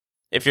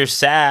If you're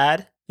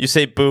sad, you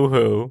say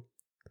boo-hoo.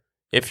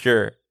 If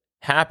you're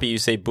happy, you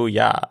say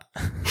booyah.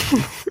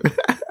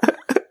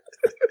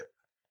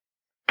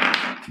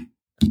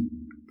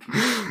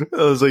 That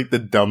was like the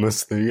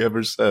dumbest thing you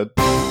ever said.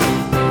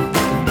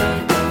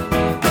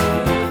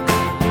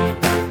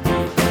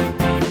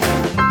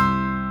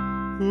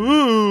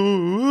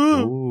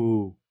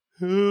 Ooh.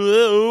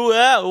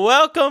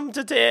 Welcome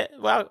to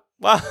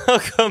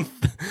welcome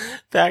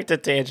back to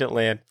Tangent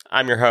Land.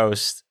 I'm your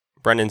host,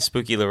 Brendan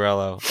Spooky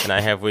Lorello, and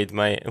I have with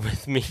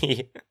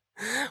me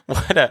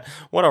what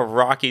a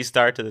rocky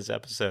start to this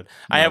episode.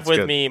 I have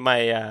with me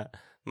my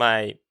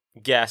my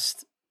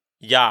guest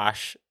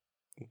Yash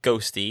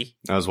Ghosty.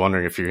 I was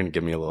wondering if you're going to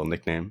give me a little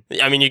nickname.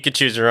 I mean, you could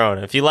choose your own.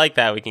 If you like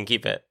that, we can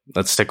keep it.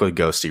 Let's stick with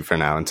Ghosty for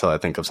now until I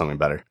think of something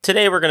better.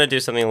 Today, we're going to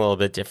do something a little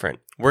bit different.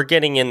 We're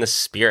getting in the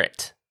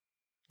spirit.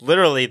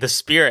 Literally, the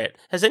spirit.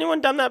 Has anyone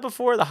done that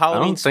before? The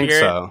Halloween spirit? I don't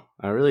think so.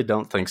 I really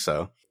don't think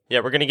so. Yeah,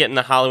 we're going to get in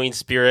the Halloween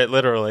spirit,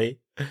 literally.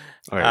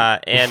 Right.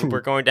 And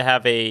we're going to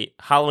have a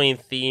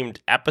Halloween-themed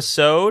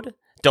episode.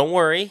 Don't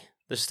worry.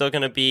 We're still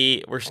going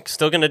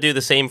to do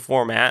the same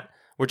format.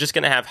 We're just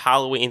going to have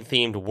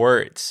Halloween-themed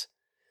words.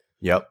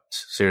 Yep.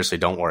 Seriously,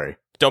 don't worry.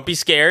 Don't be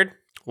scared.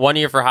 One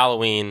year for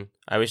Halloween,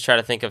 I always try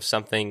to think of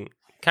something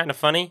kind of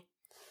funny.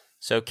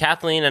 So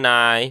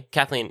I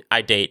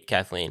date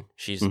Kathleen.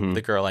 She's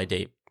the girl I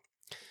date.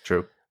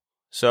 True.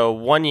 So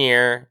one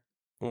year,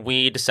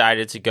 we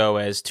decided to go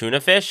as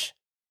Tunafish,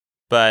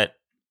 but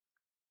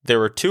there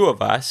were two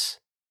of us.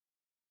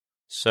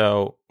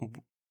 So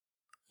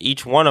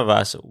each one of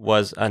us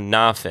was a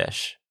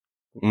nah-fish.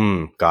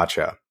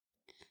 Gotcha.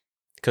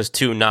 Because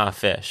two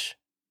nah-fish.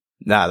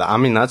 Nah, I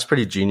mean, that's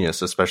pretty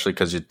genius, especially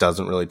because it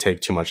doesn't really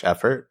take too much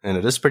effort, and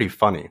it is pretty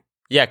funny.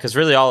 Yeah, because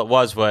really all it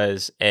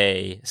was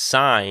a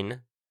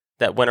sign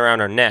that went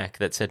around our neck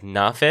that said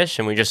nah-fish,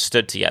 and we just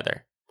stood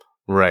together.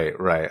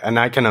 Right. And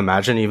I can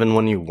imagine even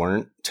when you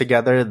weren't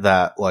together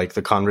that, like,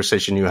 the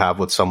conversation you have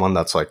with someone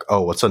that's like,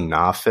 oh, what's a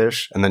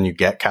nah-fish? And then you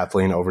get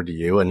Kathleen over to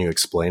you and you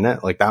explain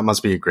it. Like, that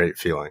must be a great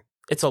feeling.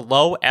 It's a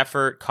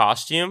low-effort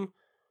costume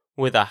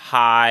with a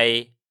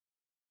high-effort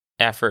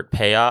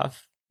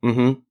payoff.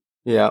 Mm-hmm.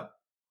 Yeah.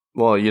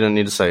 Well, you didn't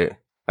need to say,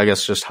 I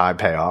guess, just high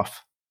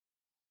payoff.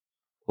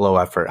 Low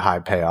effort, high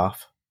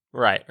payoff.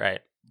 Right.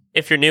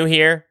 If you're new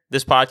here,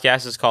 this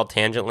podcast is called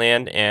Tangent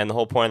Land, and the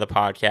whole point of the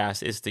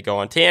podcast is to go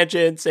on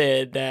tangents,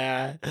 and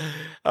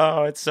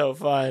it's so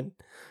fun.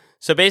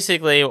 So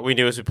basically, what we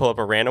do is we pull up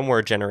a random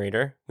word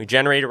generator, we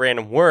generate a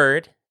random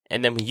word,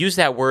 and then we use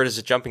that word as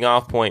a jumping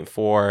off point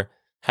for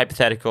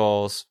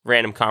hypotheticals,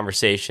 random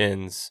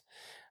conversations,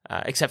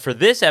 except for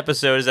this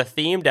episode is a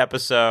themed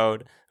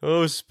episode.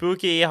 Oh,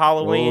 spooky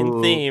Halloween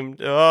themed.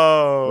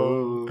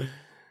 Oh.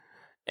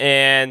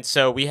 And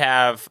so we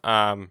have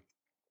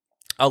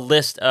a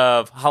list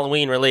of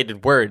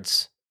Halloween-related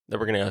words that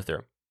we're going to go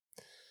through.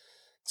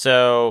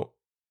 So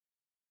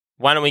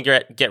why don't we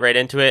get right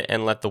into it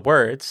and let the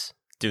words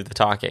do the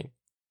talking?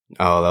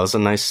 Oh, that was a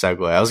nice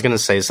segue. I was going to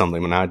say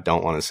something, but now I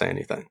don't want to say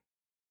anything.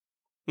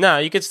 No,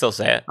 you could still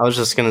say it. I was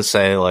just going to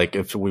say, like,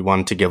 if we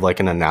wanted to give, like,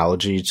 an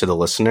analogy to the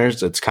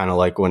listeners, it's kind of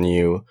like when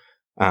you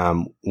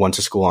went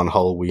to school on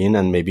Halloween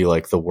and maybe,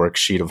 like, the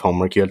worksheet of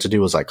homework you had to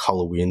do was, like,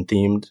 Halloween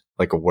themed,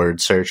 like a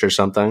word search or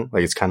something.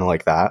 Like, it's kind of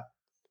like that.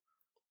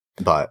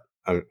 But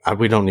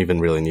we don't even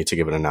really need to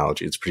give an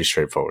analogy. It's pretty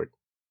straightforward.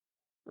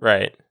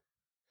 Right.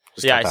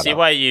 Just yeah, I see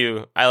why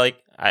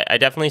I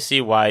definitely see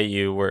why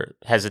you were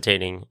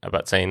hesitating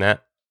about saying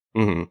that.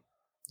 Mm-hmm.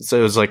 So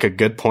it was like a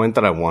good point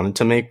that I wanted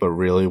to make, but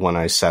really when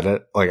I said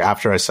it, like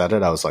after I said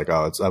it, I was like,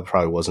 oh, that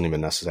probably wasn't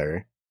even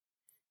necessary.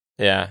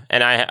 Yeah,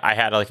 and I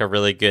had like a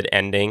really good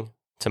ending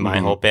to my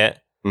whole bit.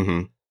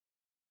 Mm-hmm.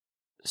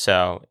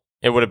 So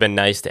it would have been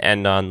nice to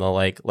end on the,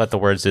 like, let the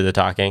words do the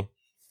talking.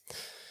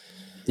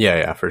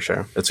 Yeah, for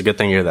sure. It's a good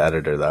thing you're the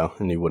editor, though,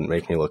 and you wouldn't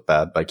make me look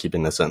bad by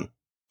keeping this in.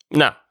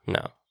 No,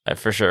 I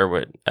for sure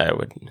would. I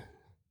would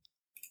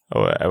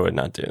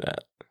not do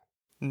that.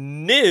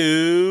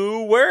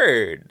 New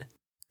word.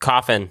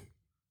 Coffin.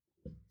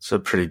 It's a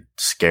pretty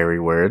scary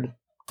word.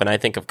 When I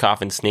think of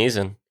coffin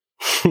sneezing.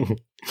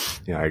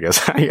 Yeah, I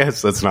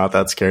guess that's not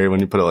that scary when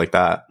you put it like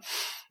that.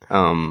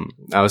 I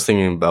was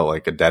thinking about,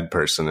 like, a dead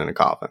person in a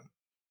coffin.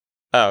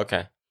 Oh,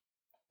 okay.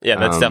 Yeah,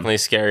 that's definitely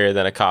scarier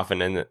than a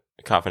coffin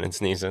and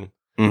sneezing.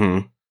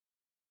 Mm-hmm.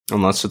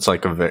 Unless it's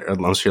like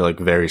unless you're, like,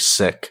 very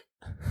sick,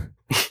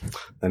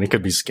 then it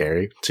could be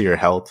scary to your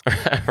health,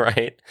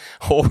 right?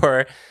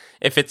 Or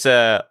if it's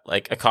a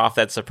cough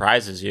that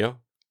surprises you,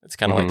 it's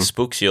kind of like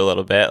spooks you a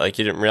little bit. Like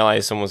you didn't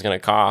realize someone was going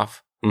to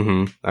cough.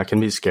 Mm-hmm. That can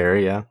be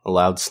scary. Yeah, a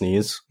loud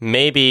sneeze.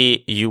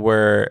 Maybe you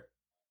were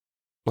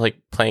like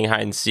playing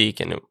hide and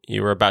seek, and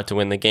you were about to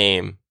win the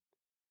game,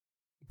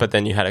 but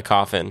then you had a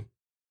coffin.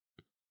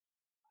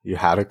 You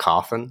had a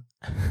coffin?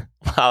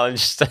 Well, I'm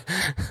just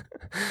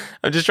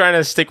trying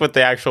to stick with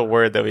the actual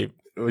word that we.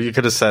 Well, you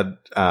could have said,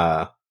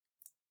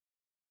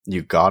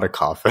 "You got a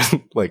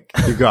coffin," like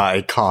you got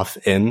a cough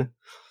in.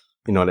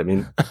 You know what I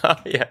mean?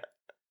 Yeah,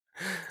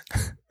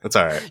 that's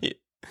all right.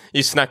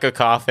 You snuck a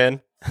cough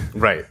in,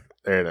 right?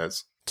 There it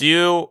is. Do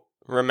you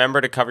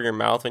remember to cover your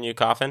mouth when you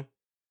coughing?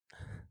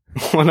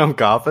 When I'm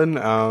coughing,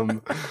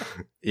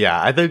 yeah,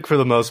 I think for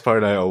the most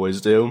part I always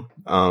do.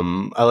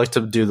 I like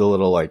to do the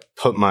little like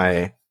put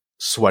my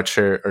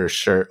sweatshirt or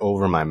shirt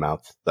over my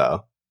mouth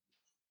though.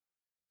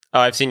 Oh,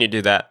 I've seen you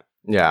do that.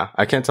 Yeah,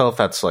 I can't tell if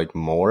that's like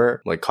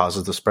more like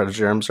causes the spread of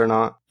germs or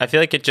not. I feel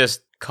like it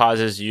just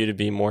causes you to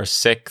be more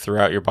sick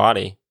throughout your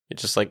body.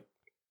 It's just like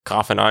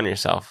coughing on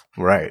yourself.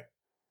 Right.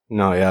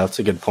 No, yeah, that's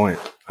a good point.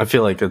 I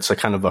feel like it's a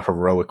kind of a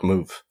heroic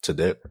move to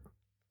do.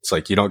 It's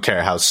like you don't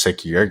care how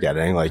sick you're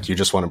getting, like you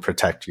just want to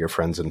protect your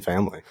friends and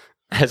family.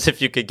 As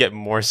if you could get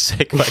more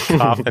sick by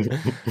coughing,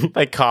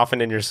 by coughing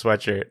in your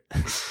sweatshirt.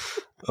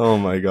 Oh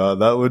my god,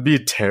 that would be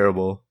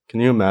terrible. Can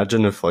you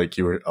imagine if like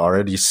you were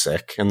already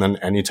sick and then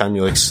anytime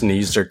you like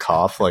sneezed or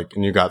cough like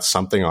and you got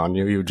something on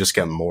you, you would just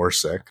get more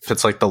sick? If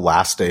it's like the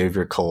last day of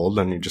your cold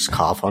and you just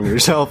cough on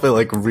yourself, it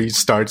like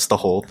restarts the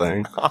whole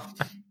thing. That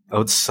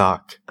would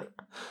suck.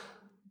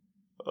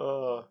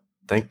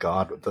 Thank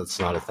God that's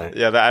not a thing.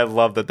 Yeah, I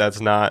love that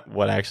that's not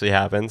what actually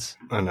happens.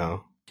 I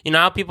know. You know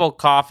how people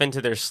cough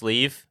into their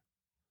sleeve?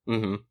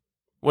 Mm-hmm.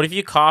 What if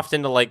you coughed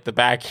into like the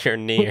back of your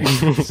knee or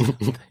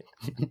something?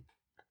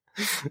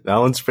 That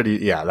one's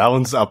pretty, yeah, that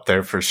one's up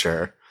there for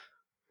sure.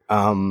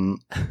 Like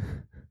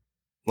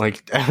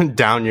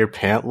down your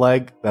pant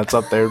leg, that's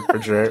up there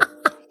for sure.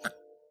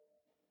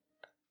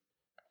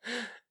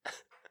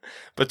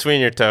 Between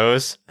your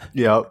toes?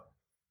 Yep.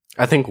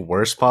 I think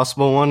worst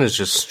possible one is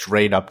just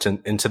straight up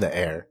into the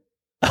air.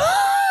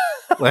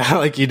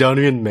 Like you don't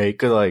even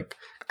make a like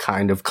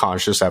kind of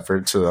conscious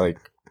effort to like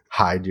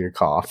hide your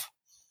cough.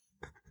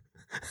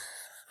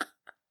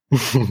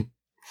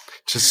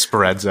 Just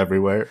spreads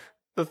everywhere.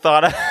 The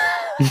thought of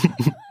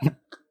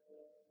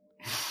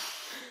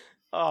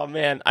oh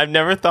man, I've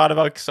never thought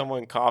about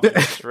someone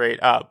coughing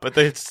straight up, but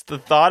the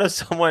thought of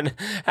someone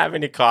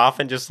having to cough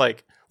and just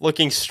like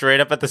looking straight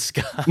up at the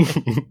sky.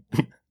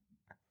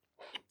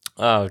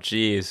 Oh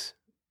geez.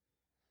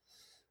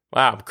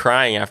 Wow, I'm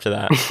crying after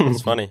that.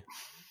 It's funny.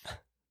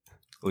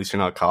 At least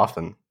you're not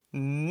coughing.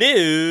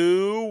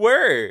 New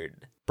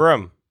word.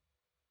 Broom.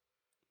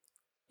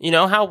 You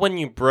know how when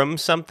you broom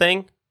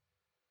something,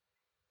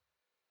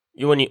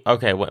 when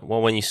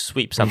you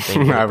sweep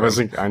something.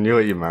 I knew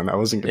what you meant. I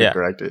wasn't going to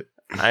correct it.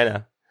 I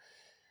know.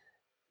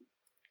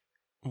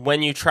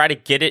 When you try to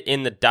get it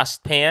in the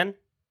dustpan,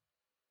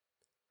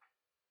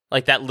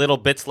 like that little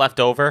bit's left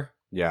over.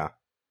 Yeah.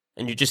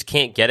 And you just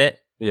can't get it.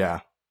 Yeah.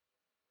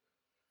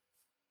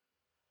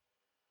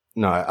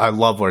 No, I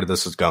love where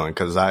this is going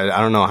because I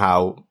don't know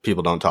how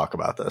people don't talk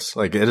about this.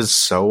 Like it is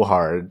so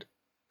hard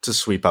to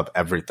sweep up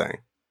everything.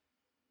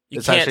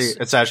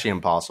 It's actually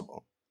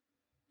impossible.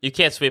 You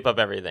can't sweep up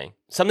everything.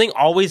 Something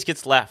always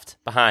gets left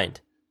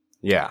behind.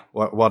 Yeah.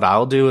 What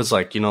I'll do is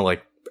like, you know,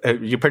 like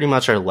you pretty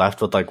much are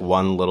left with like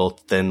one little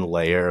thin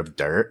layer of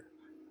dirt.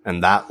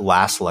 And that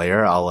last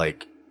layer, I'll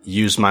like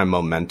use my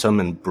momentum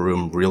and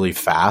broom really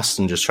fast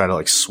and just try to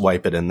like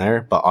swipe it in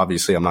there. But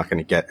obviously I'm not going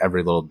to get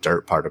every little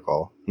dirt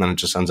particle. And then it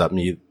just ends up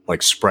me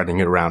like spreading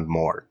it around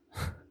more.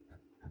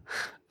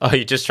 Oh,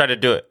 you just try to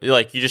do it.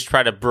 Like you just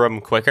try to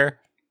broom quicker?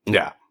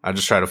 Yeah. I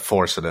just try to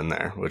force it in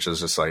there, which is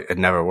just like, it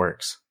never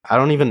works. I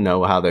don't even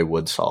know how they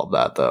would solve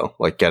that though.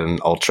 Like get an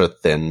ultra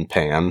thin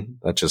pan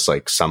that just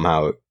like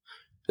somehow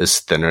is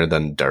thinner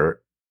than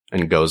dirt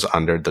and goes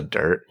under the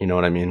dirt. You know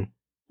what I mean?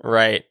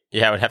 Right.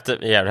 Yeah, it would have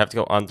to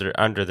go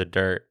under the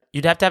dirt.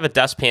 You'd have to have a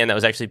dustpan that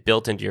was actually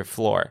built into your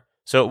floor.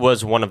 So it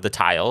was one of the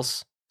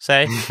tiles,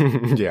 say?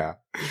 Yeah.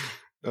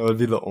 That would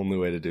be the only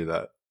way to do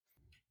that.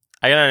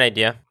 I got an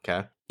idea.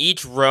 Okay.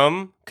 Each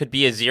room could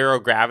be a zero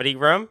gravity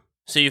room.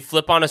 So you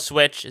flip on a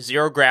switch,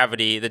 zero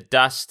gravity, the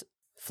dust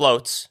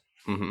floats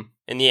in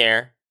the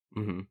air.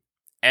 Mm-hmm.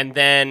 And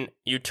then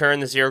you turn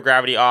the zero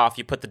gravity off,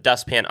 you put the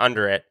dustpan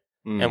under it.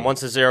 And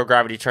once the zero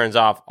gravity turns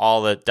off,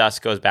 all the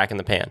dust goes back in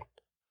the pan.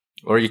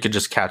 Or you could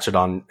just catch it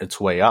on its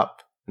way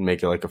up and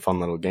make it like a fun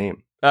little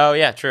game. Oh,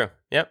 yeah, true.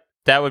 Yep.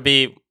 That would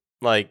be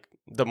like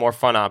the more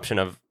fun option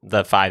of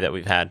the 5 that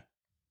we've had.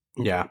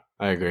 Yeah,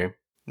 I agree.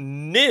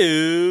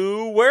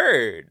 New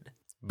word.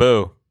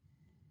 Boo.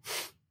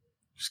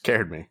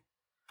 Scared me.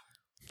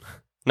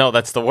 No,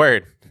 that's the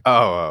word.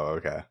 Oh,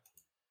 okay.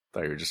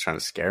 Thought you were just trying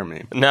to scare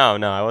me. No,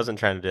 I wasn't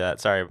trying to do that.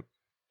 Sorry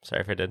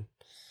if I did.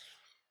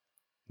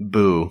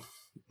 Boo.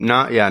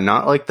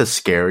 Not like the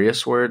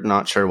scariest word.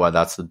 Not sure why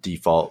that's the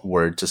default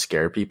word to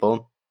scare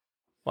people.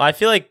 Well, I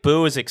feel like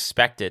boo is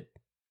expected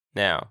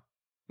now.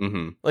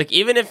 Mm-hmm. Like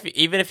even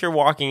if you're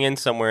walking in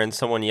somewhere and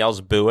someone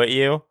yells boo at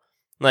you,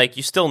 like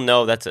you still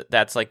know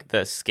that's like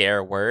the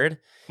scare word.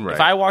 Right. If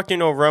I walked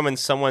into a room and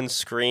someone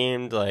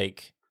screamed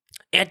like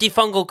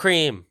antifungal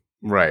cream,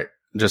 right,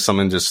 just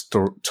something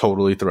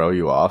totally throw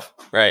you off,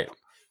 right,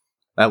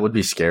 that would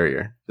be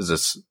scarier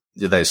because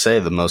they say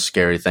the most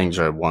scary things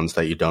are ones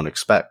that you don't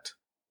expect.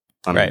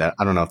 I mean, right.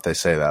 I don't know if they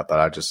say that,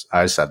 but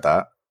I said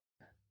that.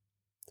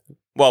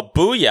 Well,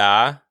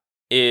 booyah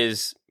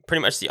is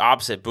pretty much the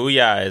opposite.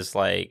 Booyah is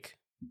like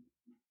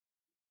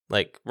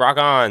rock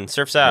on,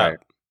 surf's up.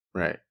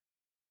 Right.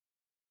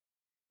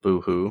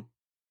 Boo-hoo.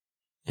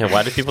 Yeah,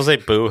 why do people say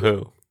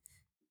boo-hoo?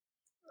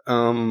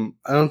 I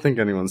don't think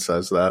anyone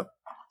says that.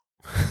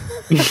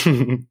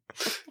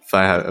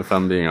 If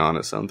I'm being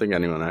honest, I don't think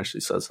anyone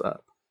actually says that.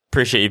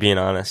 Appreciate you being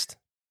honest.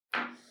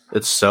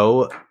 It's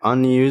so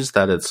unused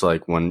that it's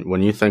like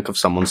when you think of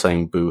someone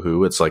saying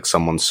boo-hoo, it's like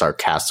someone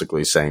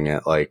sarcastically saying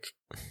it like,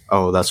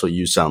 oh, that's what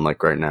you sound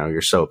like right now.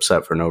 You're so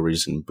upset for no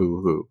reason.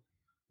 Boo-hoo.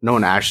 No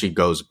one actually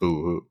goes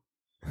boo-hoo.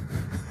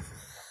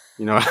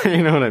 You know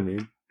what I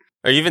mean?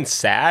 Are you even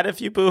sad if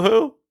you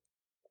boo-hoo?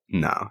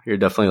 No, you're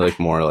definitely like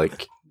more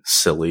like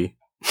silly.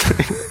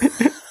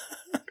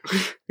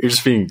 You're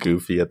just being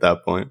goofy at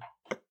that point.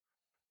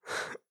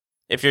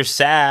 If you're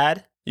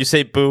sad, you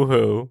say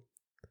boo-hoo.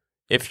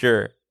 If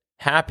you're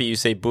happy, you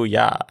say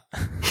booyah.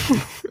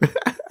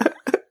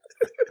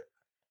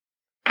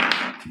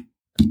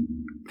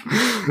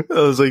 That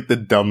was like the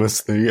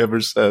dumbest thing you ever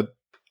said.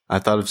 I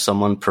thought of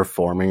someone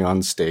performing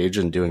on stage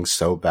and doing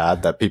so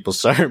bad that people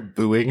start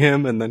booing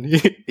him and then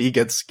he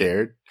gets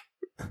scared.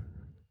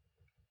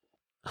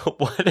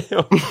 What?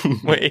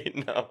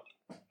 Wait, no.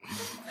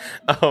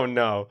 Oh,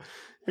 no.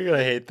 You're going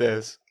to hate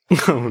this.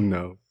 Oh,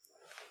 no.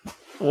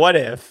 What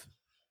if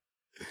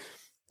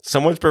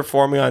someone's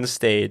performing on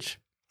stage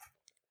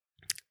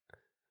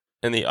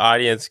and the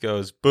audience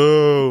goes,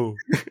 boo.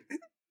 Okay.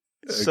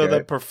 So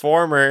the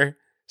performer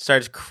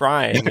starts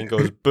crying and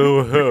goes,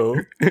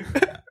 boo-hoo.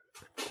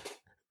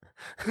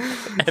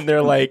 And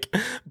they're like,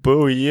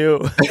 boo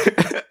you.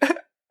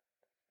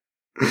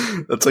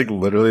 That's like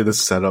literally the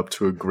setup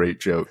to a great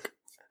joke.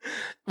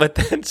 But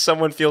then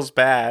someone feels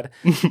bad.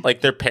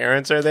 Like their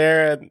parents are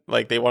there and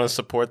like they want to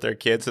support their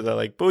kids. So they're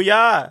like,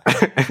 booyah.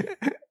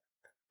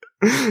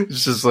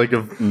 It's just like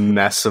a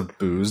mess of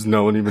booze.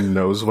 No one even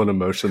knows what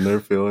emotion they're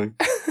feeling.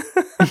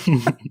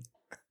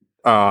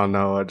 Oh,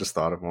 no. I just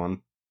thought of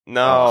one.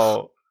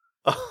 No.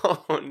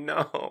 Oh,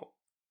 no.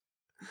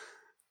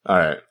 All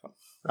right.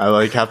 I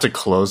like have to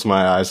close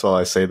my eyes while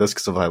I say this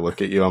because if I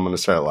look at you, I'm going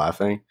to start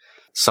laughing.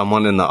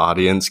 Someone in the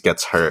audience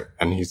gets hurt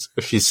and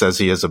he says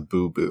he has a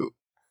boo-boo.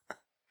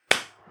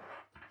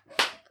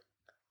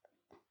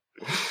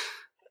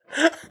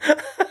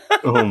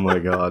 Oh my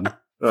God.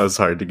 That was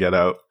hard to get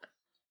out.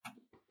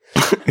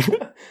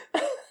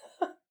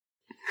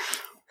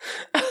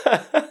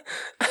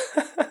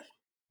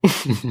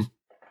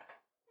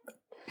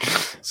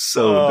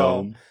 So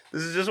dumb.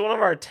 This is just one of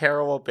our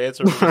terrible bits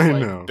where we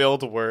just like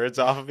build words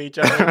off of each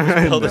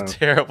other. Build a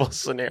terrible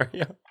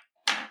scenario.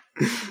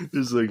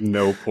 There's like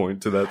no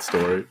point to that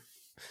story.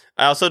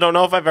 I also don't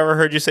know if I've ever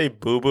heard you say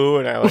boo-boo,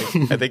 and I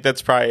think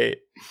that's probably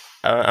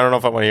I don't know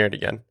if I want to hear it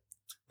again.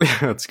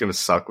 It's gonna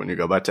suck when you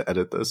go back to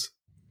edit this.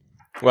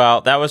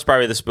 Well, that was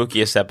probably the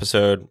spookiest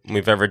episode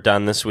we've ever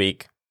done this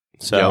week.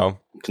 So yep.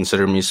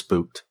 Consider me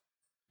spooked.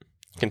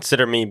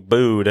 Consider me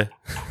booed.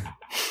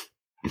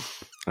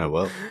 I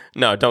will.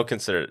 No, don't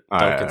consider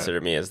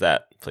me as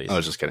that, please. I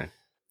was just kidding.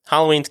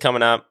 Halloween's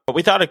coming up, but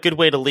we thought a good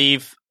way to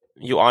leave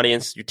you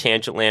audience, you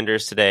tangent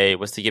landers today,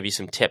 was to give you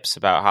some tips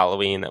about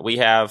Halloween that we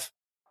have.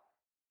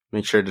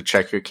 Make sure to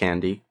check your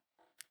candy.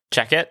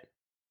 Check it.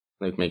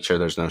 Like make sure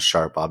there's no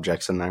sharp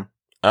objects in there.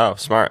 Oh,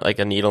 smart. Like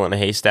a needle in a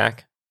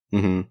haystack.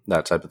 Mm-hmm.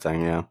 That type of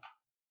thing, yeah.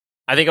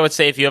 I think I would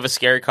say if you have a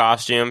scary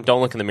costume,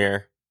 don't look in the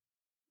mirror.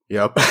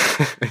 Yep.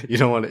 You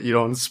don't want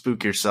to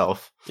spook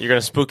yourself. You're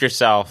going to spook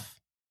yourself.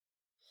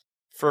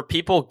 For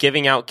people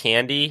giving out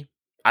candy,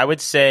 I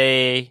would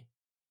say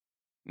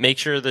make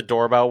sure the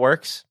doorbell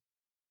works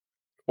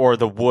or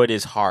the wood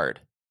is hard.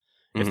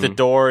 Mm-hmm. If the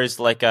door is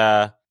like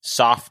a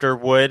softer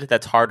wood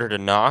that's harder to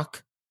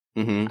knock,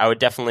 I would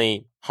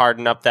definitely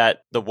harden up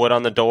the wood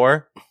on the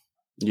door.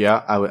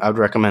 Yeah, I would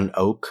recommend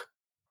oak.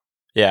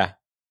 Yeah,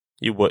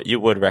 you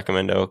would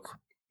recommend oak.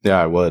 Yeah,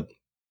 I would.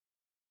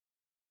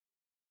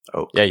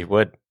 Oak. Yeah, you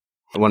would.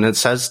 When it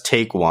says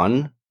take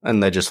one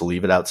and they just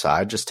leave it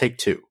outside, just take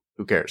two.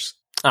 Who cares?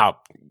 Oh,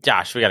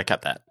 Josh, we got to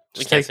cut that.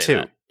 Just take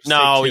two.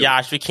 No,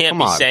 Yash, we can't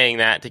be saying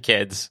that to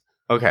kids.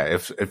 Okay,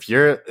 if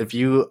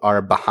you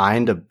are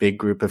behind a big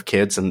group of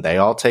kids and they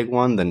all take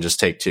one, then just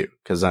take two,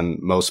 because then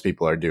most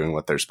people are doing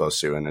what they're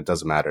supposed to, and it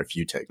doesn't matter if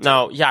you take two.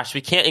 No, Yash,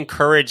 we can't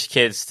encourage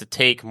kids to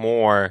take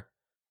more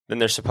than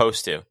they're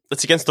supposed to.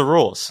 That's against the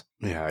rules.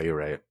 Yeah, you're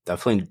right.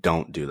 Definitely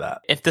don't do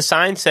that. If the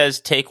sign says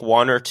take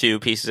one or two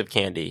pieces of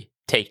candy,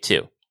 take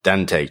two.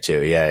 Then take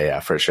two. Yeah,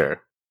 for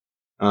sure.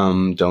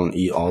 Don't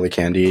eat all the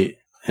candy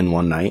in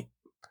one night.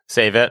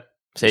 Save it.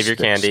 Save your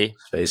candy.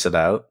 Space it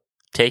out.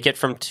 Take it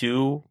from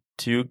two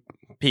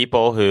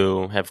people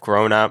who have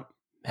grown up,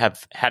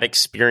 have had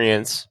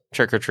experience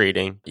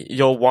trick-or-treating.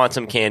 You'll want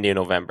some candy in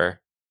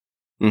November.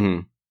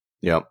 Mm-hmm.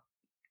 Yep.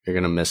 You're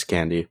going to miss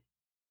candy.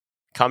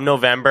 Come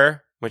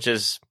November, which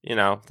is,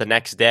 the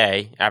next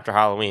day after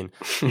Halloween,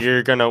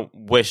 you're going to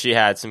wish you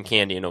had some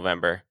candy in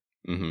November.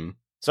 Mm-hmm.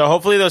 So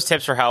hopefully those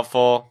tips are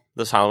helpful,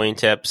 those Halloween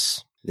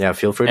tips. Yeah,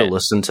 feel free to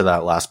listen to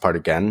that last part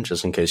again,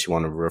 just in case you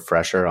want a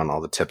refresher on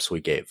all the tips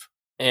we gave.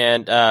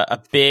 And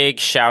a big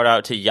shout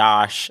out to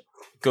Yash,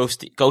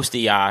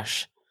 Ghosty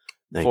Yash,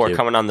 for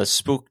coming on the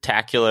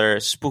spooktacular,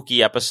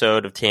 spooky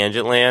episode of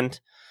Tangent Land.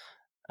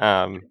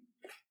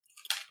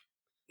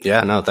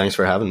 Yeah, no, thanks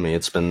for having me.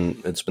 It's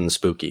been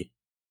spooky.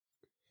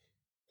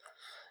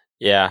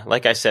 Yeah,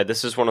 like I said,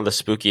 this is one of the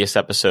spookiest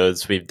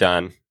episodes we've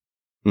done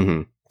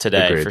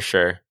today. Agreed. For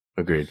sure.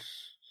 Agreed.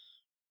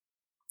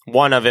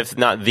 One of, if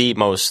not the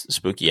most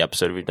spooky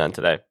episode we've done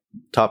today.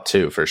 Top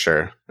 2 for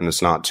sure, and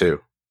it's not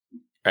 2.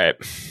 Right.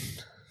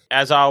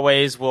 As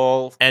always,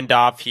 we'll end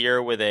off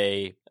here with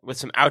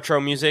some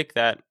outro music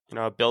that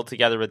build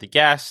together with the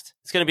guest.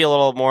 It's going to be a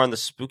little more on the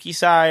spooky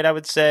side, I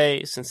would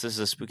say, since this is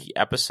a spooky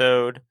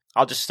episode.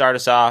 I'll just start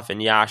us off,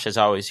 and Yash, as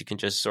always, you can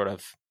just sort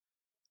of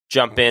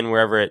jump in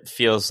wherever it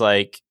feels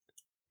like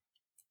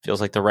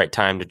the right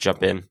time to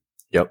jump in.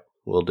 Yep,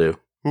 will do.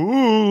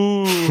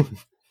 Ooh,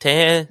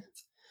 tangent.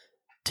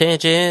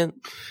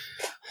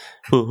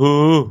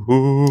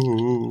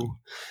 Ooh,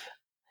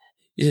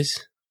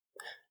 yes.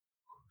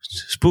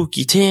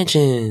 Spooky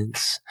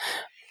tangents.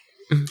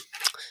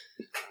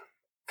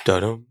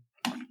 Da-dum.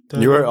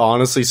 You are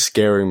honestly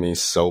scaring me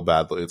so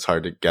badly. It's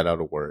hard to get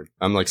out a word.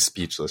 I'm like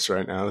speechless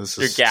right now.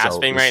 You're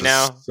gasping right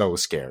now? So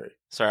scary.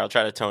 Sorry, I'll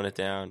try to tone it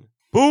down.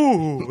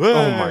 Ooh, hey.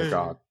 Oh my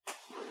God.